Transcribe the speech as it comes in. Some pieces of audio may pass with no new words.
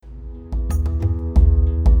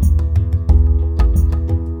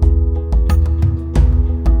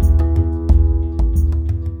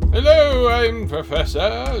Captain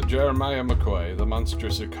Professor Jeremiah McCoy, the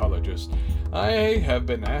monstrous ecologist. I have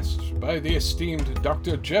been asked by the esteemed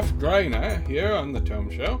Dr. Jeff Greiner here on the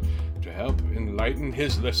Tome Show to help enlighten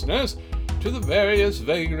his listeners to the various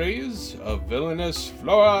vagaries of villainous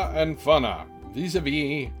flora and fauna,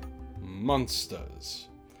 vis-a-vis monsters.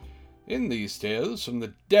 In these tales from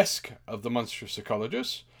the desk of the monstrous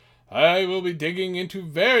ecologist, I will be digging into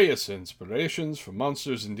various inspirations for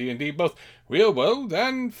monsters in D&D, both real-world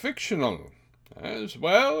and fictional, as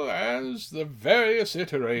well as the various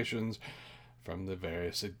iterations from the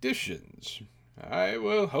various editions. I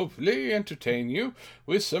will hopefully entertain you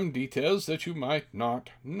with some details that you might not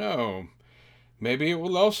know. Maybe it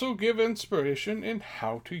will also give inspiration in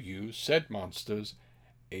how to use said monsters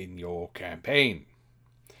in your campaign.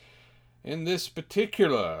 In this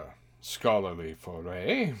particular scholarly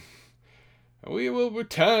foray, we will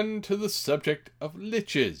return to the subject of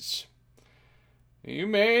liches. You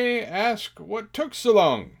may ask what took so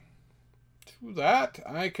long. To that,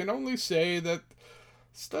 I can only say that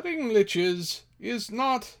studying liches is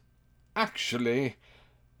not actually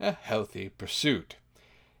a healthy pursuit.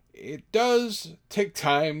 It does take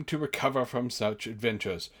time to recover from such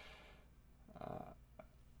adventures.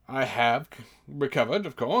 I have recovered,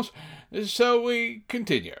 of course, so we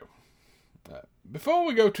continue. Before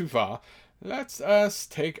we go too far, let us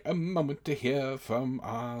take a moment to hear from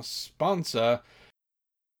our sponsor.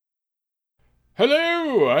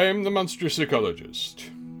 Hello, I am the monstrous ecologist.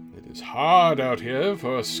 It is hard out here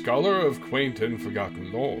for a scholar of quaint and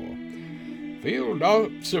forgotten lore. Field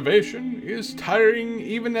observation is tiring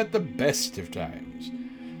even at the best of times.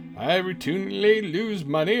 I routinely lose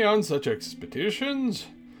money on such expeditions.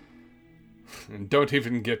 And don't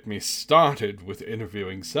even get me started with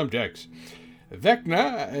interviewing subjects.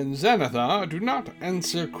 Vecna and Xanathar do not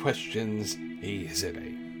answer questions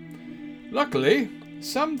easily. Luckily,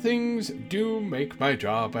 some things do make my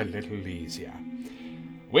job a little easier.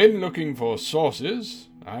 When looking for sources,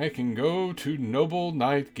 I can go to Noble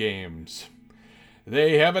Knight Games.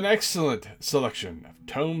 They have an excellent selection of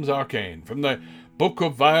tomes arcane, from the Book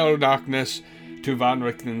of Vile Darkness to Von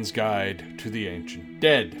Richten's Guide to the Ancient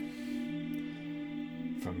Dead.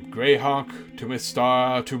 From Greyhawk to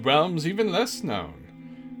Mystar to realms even less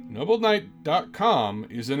known, NobleKnight.com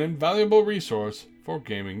is an invaluable resource for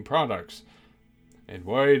gaming products. And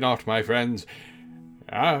worry not, my friends,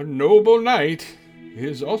 our Noble Knight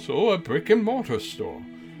is also a brick-and-mortar store,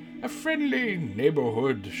 a friendly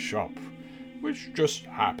neighborhood shop, which just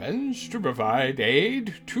happens to provide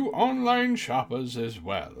aid to online shoppers as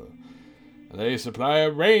well. They supply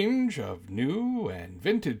a range of new and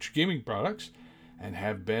vintage gaming products and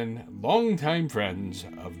have been longtime friends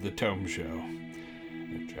of the Tome Show.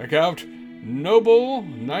 Check out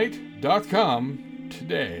NobleKnight.com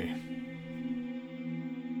today.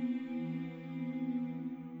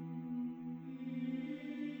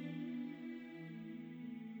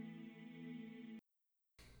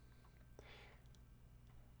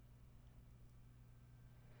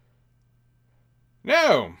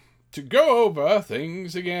 Now, to go over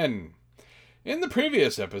things again. In the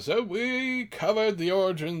previous episode, we covered the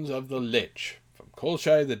origins of the Lich, from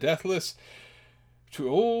Kolshai the Deathless to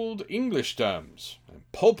Old English terms and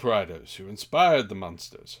pulp writers who inspired the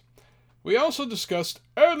monsters. We also discussed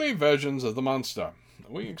early versions of the monster.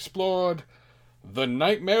 We explored the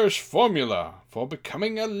nightmarish formula for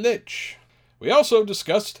becoming a Lich. We also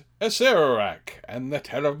discussed Acererak and the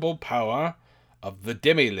terrible power of the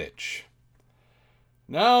Demi-Lich.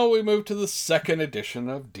 Now we move to the second edition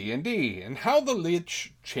of D&D, and how the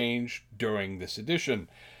Lich changed during this edition.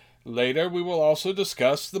 Later we will also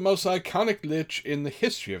discuss the most iconic Lich in the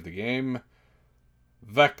history of the game,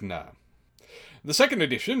 Vecna. The second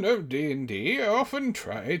edition of D&D often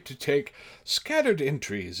tried to take scattered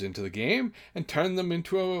entries into the game and turn them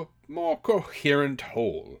into a more coherent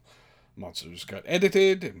whole. Monsters got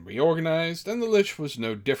edited and reorganized, and the Lich was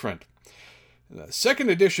no different. The second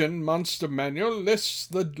edition Monster Manual lists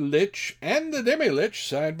the Lich and the Demi-Lich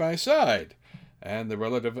side by side, and the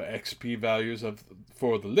relative XP values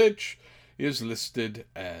for the Lich is listed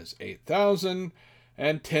as 8,000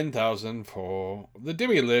 and 10,000 for the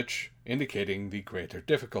Demi-Lich, indicating the greater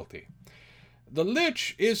difficulty. The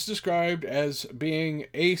Lich is described as being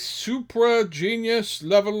a supra-genius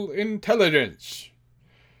level intelligence,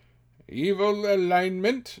 evil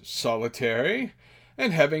alignment, solitary,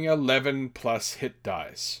 and having 11 plus hit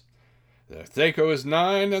dice. Their Thaco is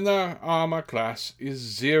 9 and their armor class is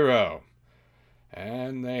 0.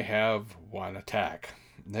 And they have 1 attack.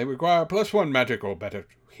 They require +1 magic or better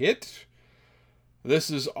to hit. This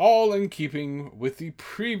is all in keeping with the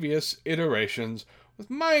previous iterations with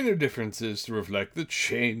minor differences to reflect the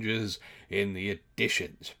changes in the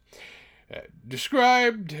editions.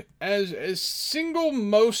 Described as a single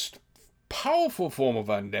most powerful form of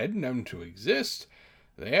undead known to exist,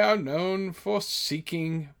 they are known for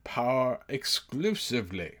seeking power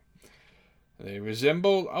exclusively. They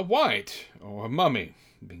resemble a wight or a mummy,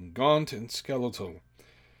 being gaunt and skeletal.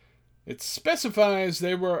 It specifies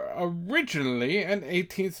they were originally an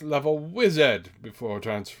 18th level wizard before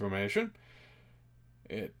transformation.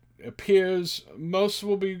 It appears most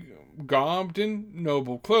will be garbed in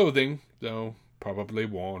noble clothing, though probably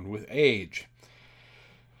worn with age.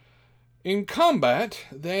 In combat,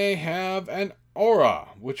 they have an aura,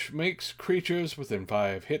 which makes creatures within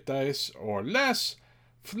 5 hit dice or less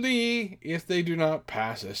flee if they do not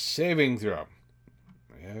pass a saving throw.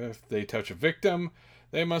 If they touch a victim,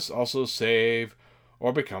 they must also save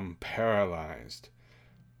or become paralyzed.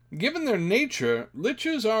 Given their nature,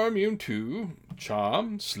 liches are immune to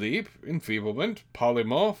charm, sleep, enfeeblement,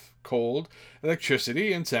 polymorph, cold,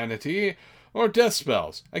 electricity, insanity, or death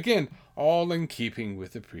spells. Again, all in keeping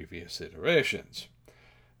with the previous iterations.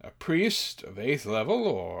 A priest of 8th level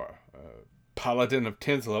or a paladin of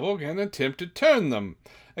 10th level can attempt to turn them.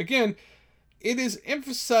 Again, it is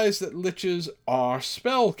emphasized that liches are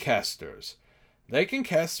spellcasters. They can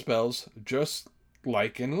cast spells just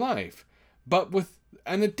like in life, but with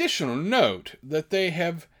an additional note that they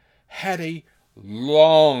have had a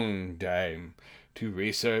long time to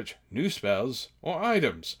research new spells or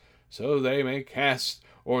items, so they may cast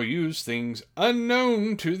or use things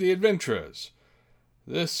unknown to the adventurers.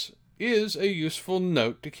 This is a useful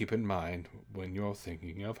note to keep in mind when you're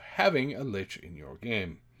thinking of having a lich in your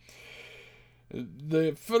game.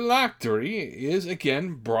 The phylactery is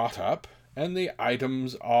again brought up, and the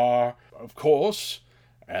items are, of course,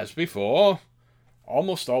 as before,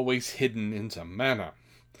 almost always hidden in some manner.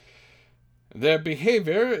 Their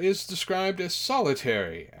behavior is described as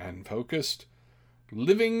solitary and focused,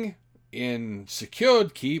 living in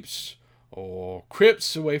secured keeps or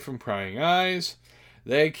crypts away from prying eyes.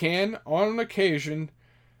 They can, on occasion,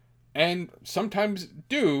 and sometimes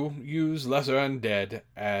do, use lesser undead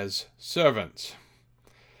as servants.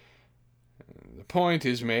 The point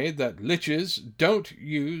is made that liches don't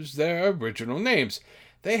use their original names.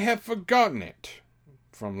 They have forgotten it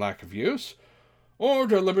from lack of use, or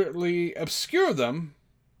deliberately obscure them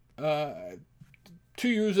to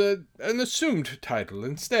use an assumed title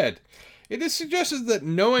instead. It is suggested that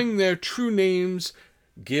knowing their true names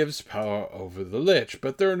gives power over the lich,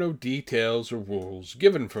 but there are no details or rules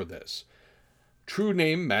given for this. True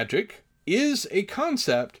name magic is a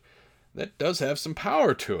concept that does have some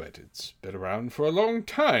power to it. It's been around for a long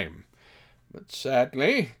time, but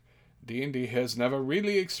sadly, D&D has never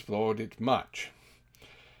really explored it much.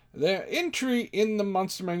 Their entry in the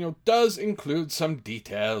Monster Manual does include some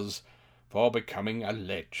details for becoming a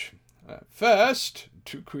lich. First,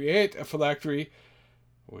 to create a phylactery,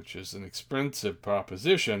 which is an expensive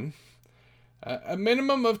proposition, a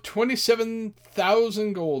minimum of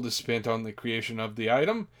 27,000 gold is spent on the creation of the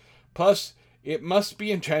item, plus it must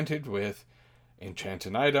be enchanted with Enchant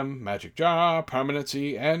an Item, Magic Jar,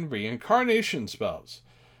 Permanency, and Reincarnation spells.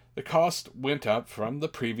 The cost went up from the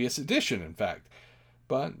previous edition, in fact,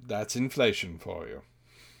 but that's inflation for you.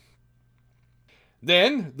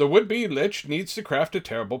 Then, the would-be lich needs to craft a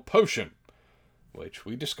terrible potion, which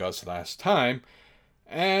we discussed last time,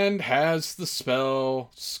 and has the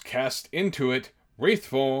spells cast into it Wraith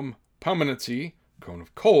Form, Permanency, Cone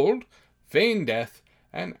of Cold, Feign Death,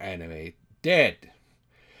 and Animate Dead.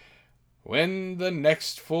 When the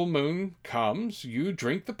next full moon comes, you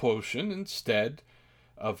drink the potion. Instead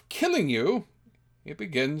of killing you, it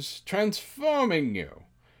begins transforming you.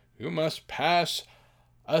 You must pass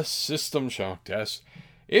a system shock test.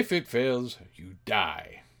 If it fails, you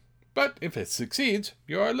die. But if it succeeds,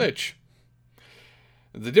 you are a lich.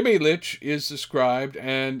 The demi-lich is described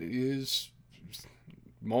and is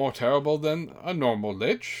more terrible than a normal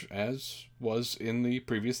lich, as was in the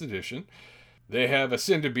previous edition. They have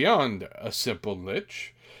ascended beyond a simple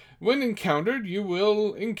lich. When encountered, you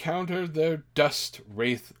will encounter their dust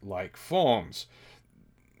wraith-like forms.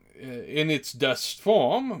 In its dust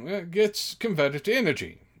form, it gets converted to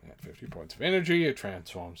energy. At 50 points of energy, it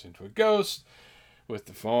transforms into a ghost. With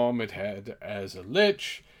the form it had as a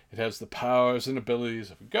lich, it has the powers and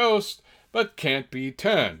abilities of a ghost, but can't be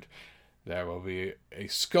turned. There will be a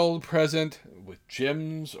skull present with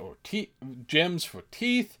gems for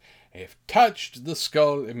teeth. If touched, the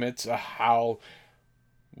skull emits a howl,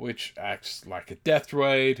 which acts like a death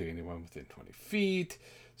ray to anyone within 20 feet.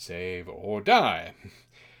 Save or die.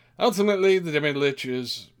 Ultimately, the demi-lich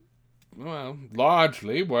is well,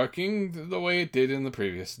 largely working the way it did in the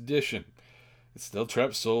previous edition. It still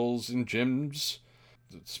traps souls in gems,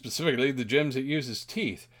 specifically the gems it uses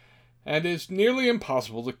teeth, and is nearly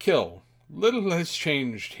impossible to kill. Little has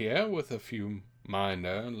changed here, with a few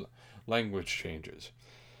minor language changes.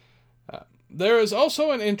 There is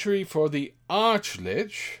also an entry for the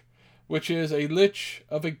Archlich, which is a lich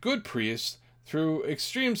of a good priest through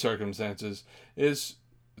extreme circumstances is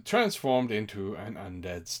transformed into an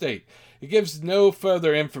undead state. It gives no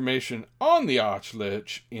further information on the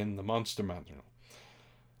Archlich in the Monster Manual.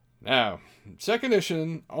 Now, second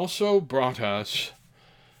edition also brought us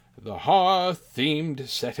the horror-themed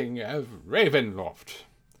setting of Ravenloft.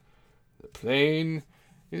 The plane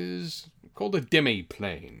is called a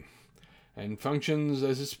demi-plane and functions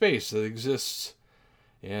as a space that exists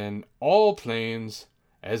in all planes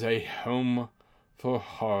as a home for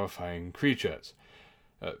horrifying creatures.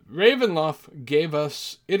 Ravenloft gave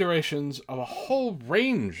us iterations of a whole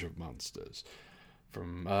range of monsters,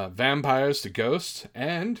 from vampires to ghosts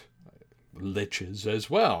and liches as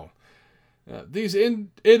well. These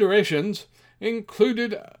iterations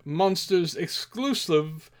included monsters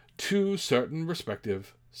exclusive to certain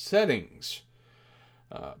respective settings,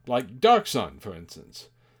 like Dark Sun, for instance.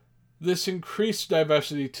 This increased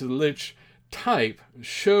diversity to the lich type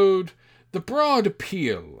showed the broad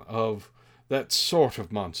appeal of that sort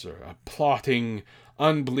of monster, a plotting,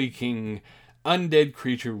 unblinking, undead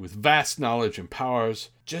creature with vast knowledge and powers,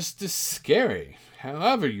 just as scary,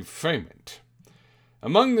 however you frame it.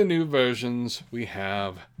 Among the new versions, we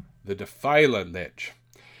have the Defiler Lich.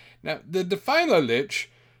 Now, the Defiler Lich,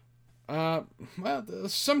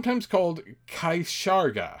 sometimes called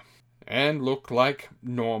Kaisharga, and look like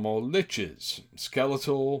normal liches,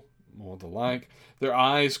 skeletal, more the like. Their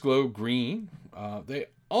eyes glow green. They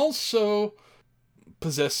also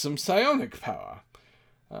possess some psionic power.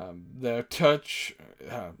 Their touch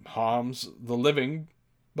harms the living,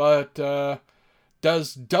 but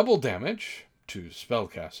does double damage to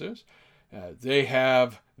spellcasters. They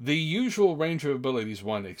have the usual range of abilities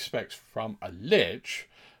one expects from a lich,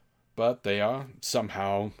 but they are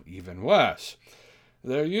somehow even worse.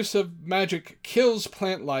 Their use of magic kills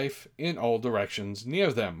plant life in all directions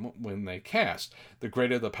near them when they cast. The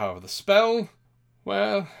greater the power of the spell,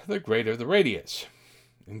 well, the greater the radius.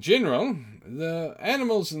 In general, the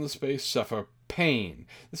animals in the space suffer pain.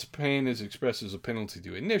 This pain is expressed as a penalty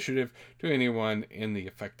to initiative to anyone in the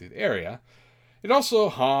affected area. It also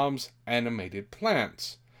harms animated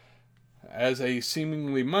plants. As a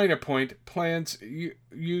seemingly minor point, plants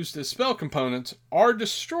used as spell components are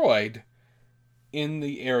destroyed in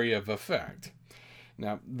the area of effect.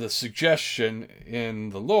 Now, the suggestion in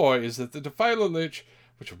the lore is that the Defiler Lich,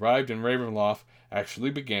 which arrived in Ravenloft,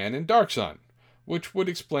 actually began in Dark Sun, which would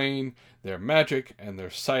explain their magic and their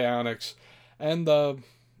psionics and the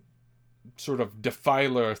sort of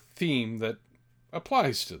Defiler theme that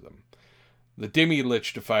applies to them. The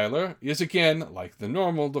Demi-Lich Defiler is again like the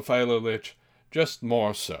normal Defiler Lich, just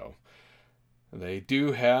more so. They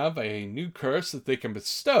do have a new curse that they can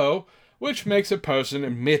bestow, which makes a person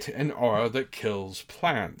emit an aura that kills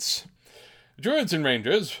plants. Druids and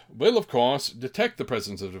rangers will, of course, detect the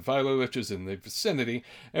presence of Defiler Liches in the vicinity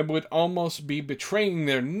and would almost be betraying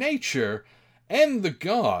their nature and the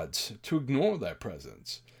gods to ignore their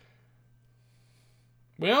presence.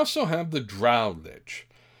 We also have the Drow Lich.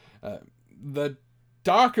 The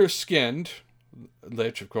darker-skinned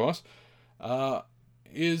lich, of course,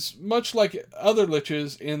 is much like other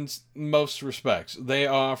liches in most respects. They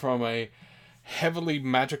are from a heavily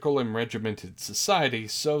magical and regimented society,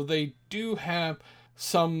 so they do have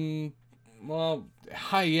some,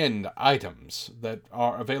 high-end items that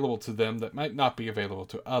are available to them that might not be available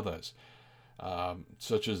to others,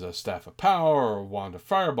 such as a Staff of Power or a Wand of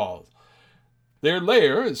Fireball. Their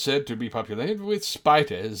lair is said to be populated with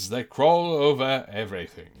spiders that crawl over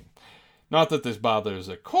everything. Not that this bothers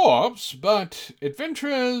a corpse, but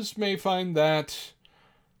adventurers may find that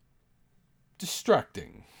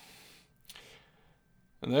distracting.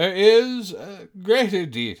 And there is greater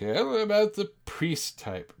detail about the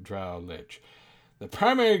priest-type Drow Lich. The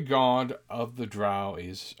primary god of the Drow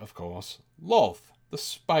is, of course, Lolth, the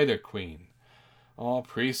Spider Queen. All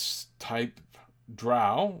priest-type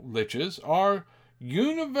Drow Liches are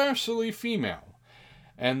universally female,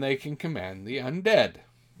 and they can command the undead.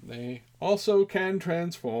 They also can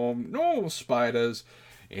transform normal spiders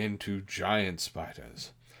into giant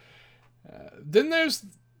spiders. Then there's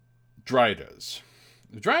Driders.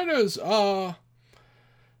 Driders are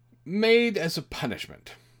made as a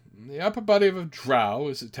punishment. The upper body of a drow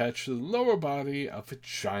is attached to the lower body of a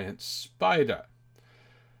giant spider.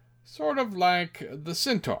 Sort of like the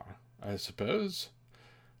centaur, I suppose.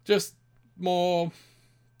 Just more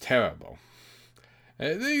terrible.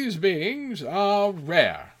 These beings are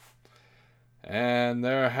rare, and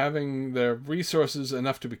they're having their resources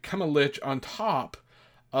enough to become a lich on top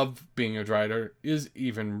of being a Drider is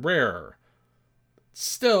even rarer.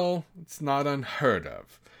 Still, it's not unheard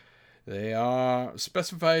of. They are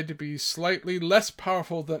specified to be slightly less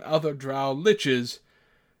powerful than other drow liches,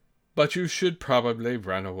 but you should probably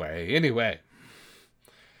run away anyway.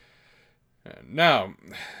 Now,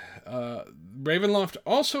 Ravenloft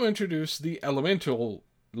also introduced the Elemental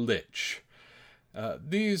Lich.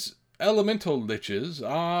 These Elemental Liches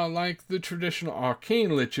are like the traditional Arcane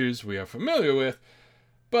Liches we are familiar with,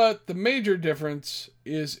 but the major difference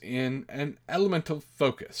is in an elemental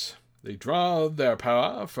focus. They draw their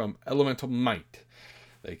power from elemental might.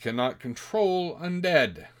 They cannot control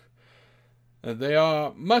undead. They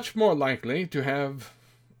are much more likely to have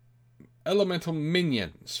elemental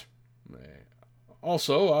minions. They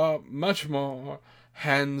also are much more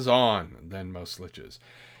hands-on than most liches.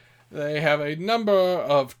 They have a number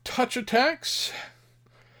of touch attacks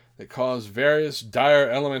that cause various dire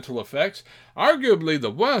elemental effects. Arguably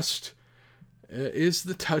the worst is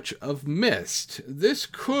the touch of mist. This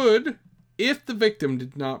could, if the victim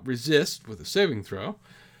did not resist with a saving throw,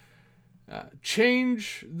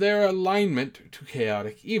 change their alignment to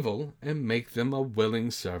chaotic evil and make them a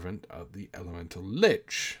willing servant of the elemental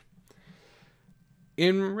lich.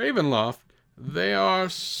 In Ravenloft, they are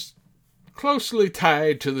closely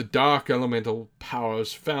tied to the dark elemental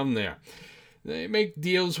powers found there. They make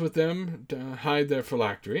deals with them to hide their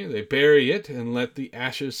phylactery. They bury it and let the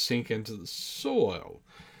ashes sink into the soil.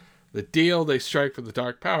 The deal they strike with the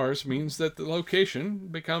dark powers means that the location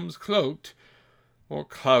becomes cloaked or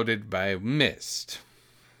clouded by mist.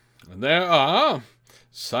 And there are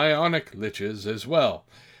psionic liches as well.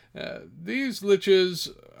 These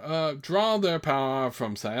liches draw their power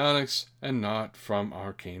from psionics and not from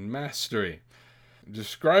arcane mastery.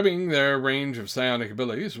 Describing their range of psionic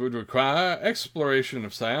abilities would require exploration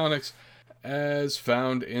of psionics as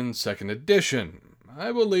found in 2nd edition.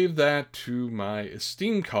 I will leave that to my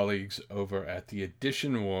esteemed colleagues over at the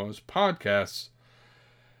Edition Wars podcasts,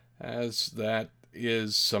 as that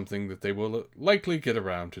is something that they will likely get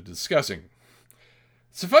around to discussing.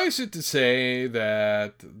 Suffice it to say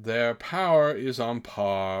that their power is on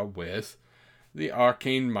par with the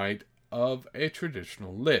arcane might of a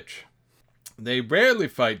traditional lich. They rarely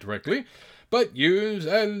fight directly, but use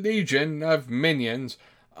a legion of minions,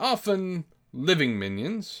 often living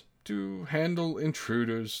minions, to handle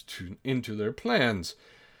intruders into their plans.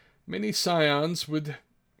 Many scions would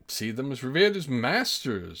see them as revered as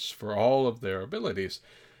masters for all of their abilities.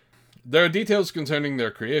 There are details concerning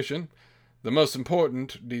their creation. The most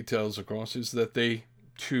important details, of course, is that they,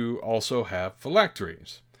 too, also have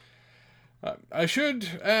phylacteries. I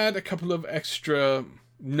should add a couple of extra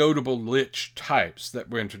notable lich types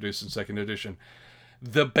that were introduced in 2nd edition.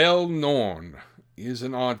 The Bel Norn is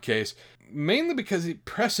an odd case, mainly because it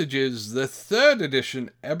presages the 3rd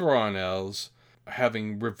edition Eberron elves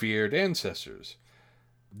having revered ancestors.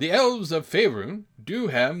 The elves of Faerun do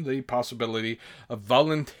have the possibility of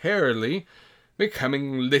voluntarily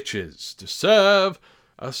becoming liches to serve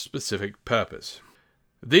a specific purpose.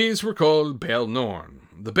 These were called Bel Norn.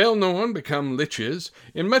 The Bel Norn become liches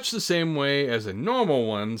in much the same way as the normal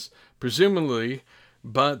ones, presumably,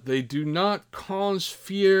 but they do not cause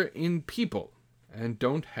fear in people, and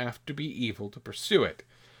don't have to be evil to pursue it.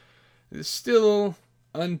 It is still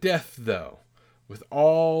undeath, though, with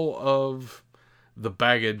all of the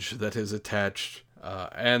baggage that is attached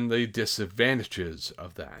and the disadvantages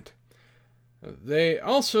of that. They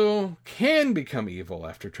also can become evil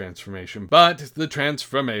after transformation, but the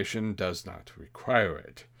transformation does not require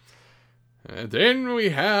it. Then we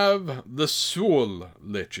have the Sul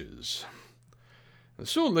liches. The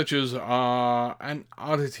Sul liches are an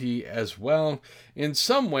oddity as well. In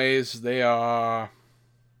some ways, they are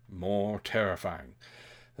more terrifying.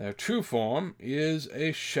 Their true form is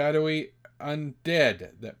a shadowy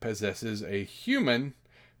undead that possesses a human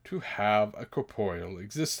to have a corporeal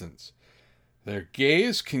existence. Their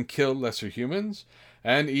gaze can kill lesser humans,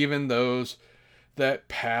 and even those that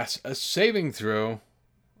pass a saving throw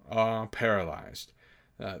are paralyzed.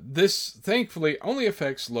 This, thankfully, only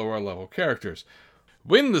affects lower-level characters.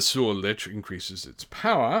 When the Sul Lich increases its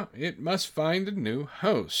power, it must find a new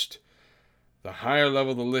host. The higher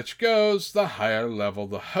level the Lich goes, the higher level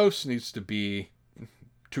the host needs to be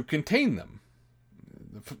to contain them.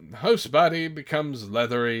 The host's body becomes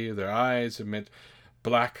leathery, their eyes emit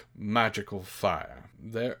black magical fire.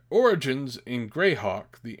 Their origins in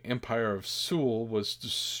Greyhawk, the Empire of Sul, was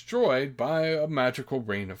destroyed by a magical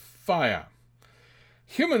rain of fire.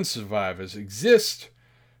 Human survivors exist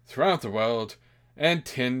throughout the world and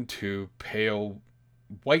tend to pale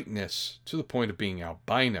whiteness to the point of being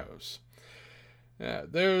albinos.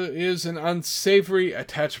 There is an unsavory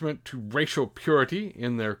attachment to racial purity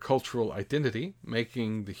in their cultural identity,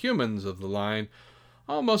 making the humans of the line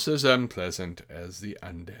almost as unpleasant as the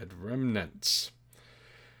undead remnants.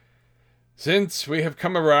 Since we have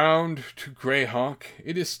come around to Greyhawk,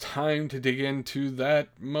 it is time to dig into that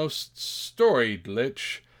most storied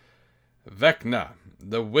lich, Vecna,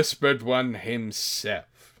 the Whispered One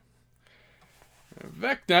himself.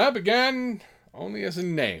 Vecna began only as a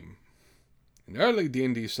name. An early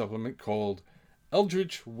D&D supplement called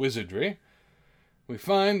Eldritch Wizardry, we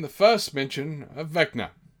find the first mention of Vecna.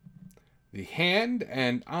 The hand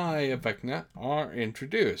and eye of Vecna are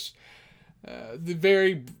introduced. The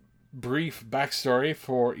very brief backstory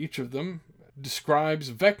for each of them describes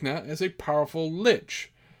Vecna as a powerful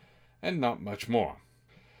lich, and not much more.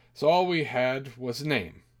 So all we had was a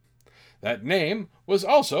name. That name was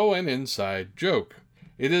also an inside joke.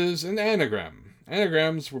 It is an anagram.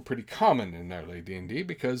 Anagrams were pretty common in early D&D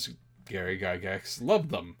because Gary Gygax loved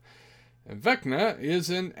them. And Vecna is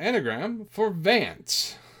an anagram for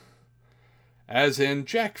Vance, as in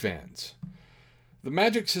Jack Vance. The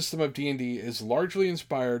magic system of D&D is largely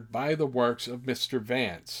inspired by the works of Mr.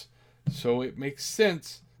 Vance, so it makes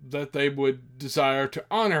sense that they would desire to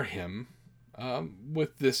honor him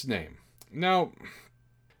with this name. Now,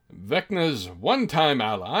 Vecna's one-time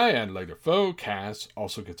ally and later foe, Cass,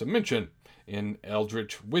 also gets a mention in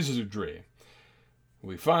Eldritch Wizardry.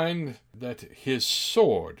 We find that his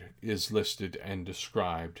sword is listed and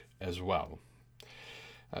described as well.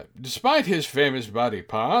 Despite his famous body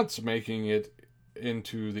parts making it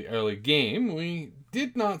into the early game, we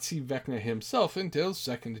did not see Vecna himself until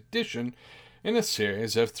 2nd edition in a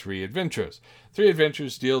series of 3 adventures. 3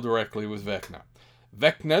 adventures deal directly with Vecna.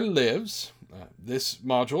 Vecna Lives. This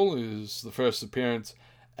module is the first appearance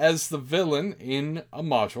as the villain in a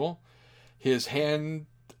module. His hand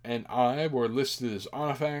and eye were listed as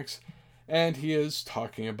artifacts, and he is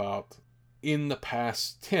talking about in the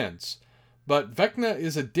past tense. But Vecna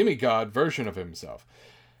is a demigod version of himself,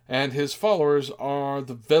 and his followers are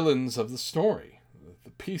the villains of the story. The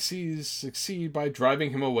PCs succeed by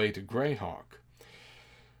driving him away to Greyhawk.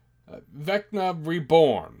 Vecna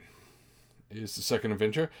Reborn is the second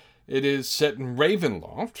adventure. It is set in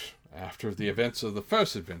Ravenloft, after the events of the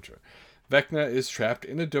first adventure. Vecna is trapped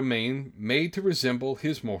in a domain made to resemble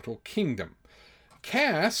his mortal kingdom.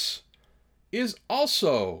 Cass is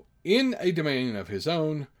also in a domain of his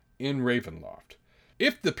own in Ravenloft.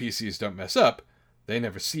 If the PCs don't mess up, they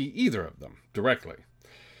never see either of them directly.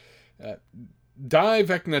 Die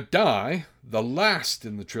Vecna Die, the last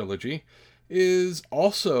in the trilogy, is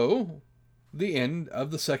also the end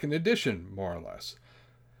of the 2nd edition, more or less.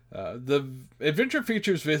 The adventure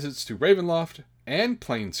features visits to Ravenloft and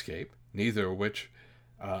Planescape, neither of which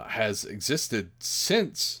has existed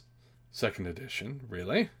since 2nd edition,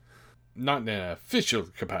 really. Not in an official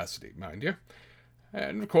capacity, mind you.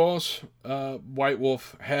 And of course, White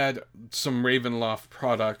Wolf had some Ravenloft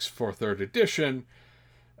products for 3rd edition,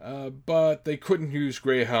 but they couldn't use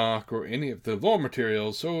Greyhawk or any of the lore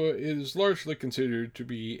materials, so it is largely considered to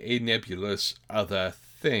be a nebulous other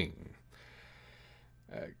thing.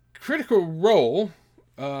 Critical Role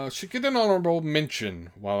should get an honorable mention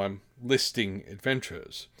while I'm listing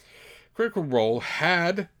adventures. Critical Role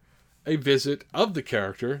had a visit of the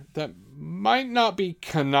character that might not be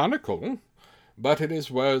canonical, but it is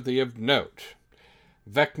worthy of note.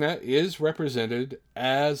 Vecna is represented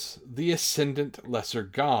as the ascendant lesser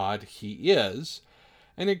god he is,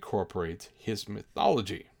 and incorporates his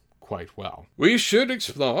mythology quite well. We should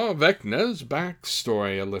explore Vecna's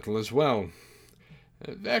backstory a little as well.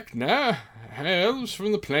 Vecna hails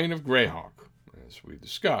from the plane of Greyhawk, as we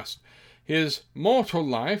discussed. His mortal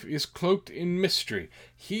life is cloaked in mystery.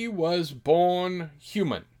 He was born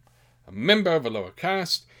human, a member of a lower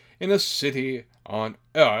caste, in a city on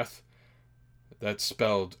Earth, that's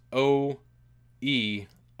spelled O-E-R-T-H,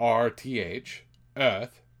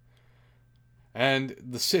 Earth, and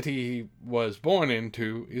the city he was born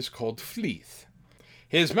into is called Fleeth.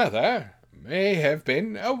 His mother may have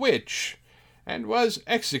been a witch, and was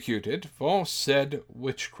executed for said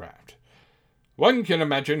witchcraft. One can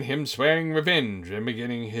imagine him swearing revenge and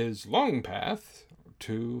beginning his long path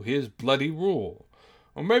to his bloody rule.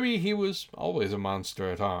 Or maybe he was always a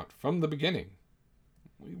monster at heart from the beginning.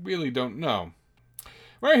 We really don't know.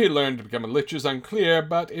 Where he learned to become a lich is unclear,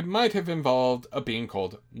 but it might have involved a being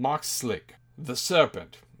called Moxslick, The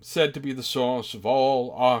serpent, said to be the source of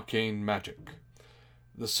all arcane magic.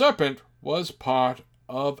 The serpent was part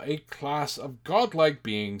of a class of godlike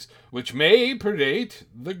beings which may predate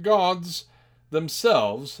the gods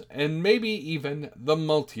themselves and maybe even the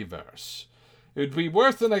multiverse. It would be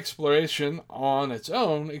worth an exploration on its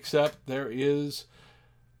own, except there is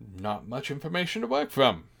not much information to work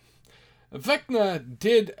from. Vecna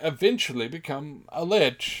did eventually become a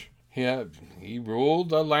lich. He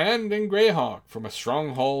ruled a land in Greyhawk from a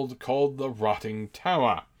stronghold called the Rotting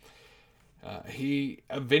Tower. He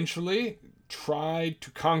eventually tried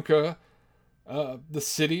to conquer the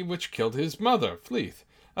city which killed his mother, Fleeth,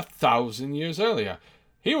 1,000 years earlier.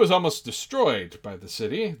 He was almost destroyed by the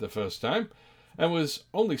city the first time, and was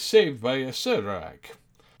only saved by Asurag.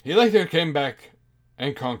 He later came back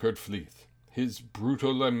and conquered Fleeth. His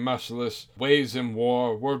brutal and merciless ways in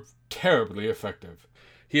war were terribly effective.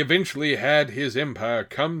 He eventually had his empire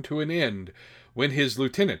come to an end when his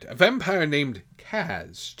lieutenant, a vampire named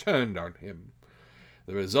Kaz, turned on him.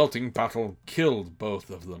 The resulting battle killed both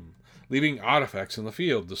of them, leaving artifacts in the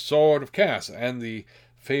field, the Sword of Kaz and the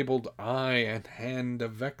fabled Eye and Hand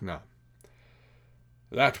of Vecna.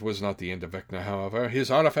 That was not the end of Vecna, however.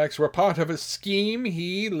 His artifacts were part of a scheme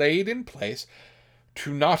he laid in place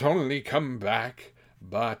to not only come back,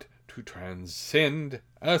 but to transcend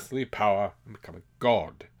earthly power and become a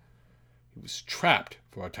god. He was trapped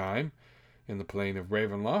for a time in the plane of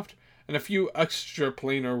Ravenloft and a few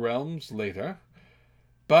extraplanar realms later,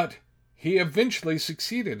 but he eventually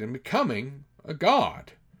succeeded in becoming a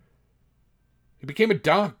god. He became a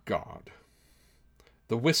dark god,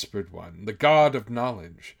 the Whispered One, the god of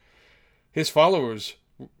knowledge. His followers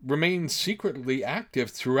remained secretly active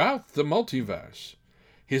throughout the multiverse.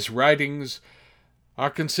 His writings are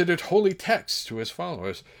considered holy texts to his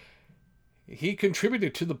followers. He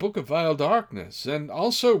contributed to the Book of Vile Darkness and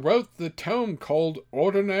also wrote the tome called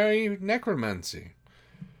Ordinary Necromancy.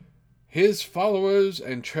 His followers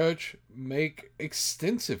and church make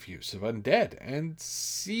extensive use of undead and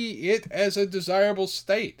see it as a desirable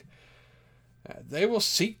state. They will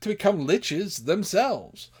seek to become liches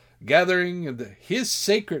themselves. Gathering his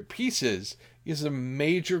sacred pieces is a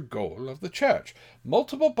major goal of the church.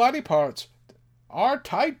 Multiple body parts are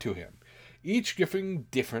tied to him, each giving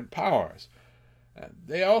different powers.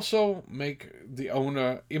 They also make the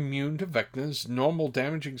owner immune to Vecna's normal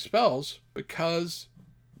damaging spells because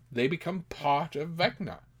they become part of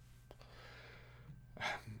Vecna.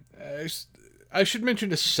 I should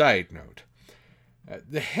mention a side note.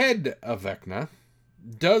 The head of Vecna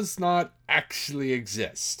does not actually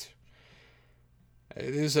exist.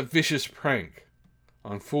 It is a vicious prank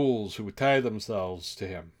on fools who would tie themselves to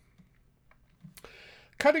him.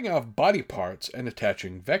 Cutting off body parts and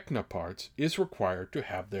attaching Vecna parts is required to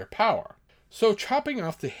have their power, so chopping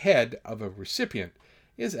off the head of a recipient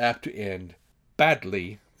is apt to end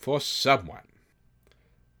badly for someone.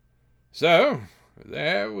 So,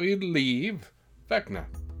 there we leave Vecna.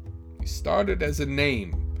 He started as a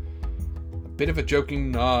name, a bit of a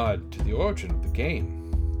joking nod to the origin of the game.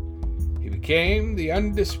 He became the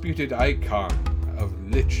undisputed icon of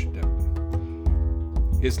lichdom.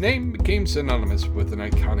 His name became synonymous with an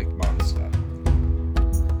iconic monster.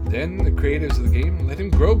 Then the creators of the game let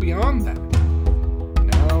him grow beyond that.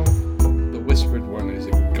 Now, the Whispered One is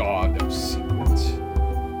a god of secrets.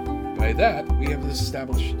 By that, we have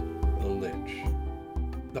established the Lich,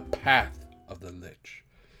 the path of the Lich.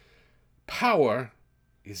 Power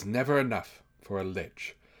is never enough for a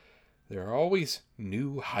Lich. There are always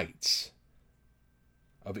new heights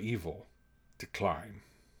of evil to climb.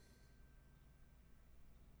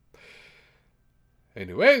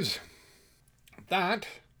 Anyways, that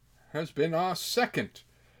has been our second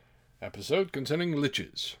episode concerning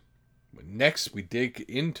liches. When next we dig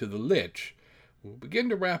into the Lich, we'll begin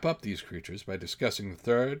to wrap up these creatures by discussing the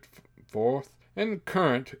third, fourth, and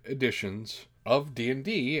current editions of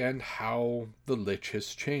D&D and how the Lich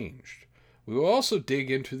has changed. We will also dig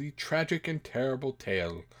into the tragic and terrible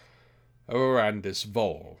tale of Arandis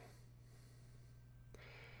Vol.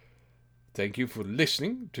 Thank you for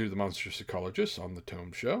listening to The Monster Psychologist on The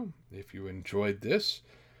Tome Show. If you enjoyed this,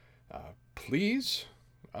 please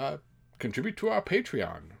contribute to our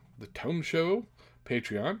Patreon. The Tome Show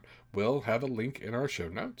Patreon will have a link in our show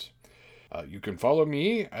notes. You can follow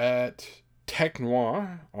me at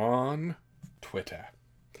TechNoir on Twitter.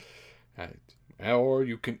 Or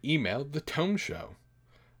you can email The Tome Show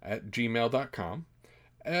at gmail.com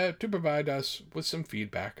to provide us with some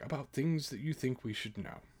feedback about things that you think we should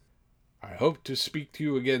know. I hope to speak to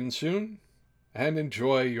you again soon, and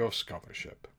enjoy your scholarship.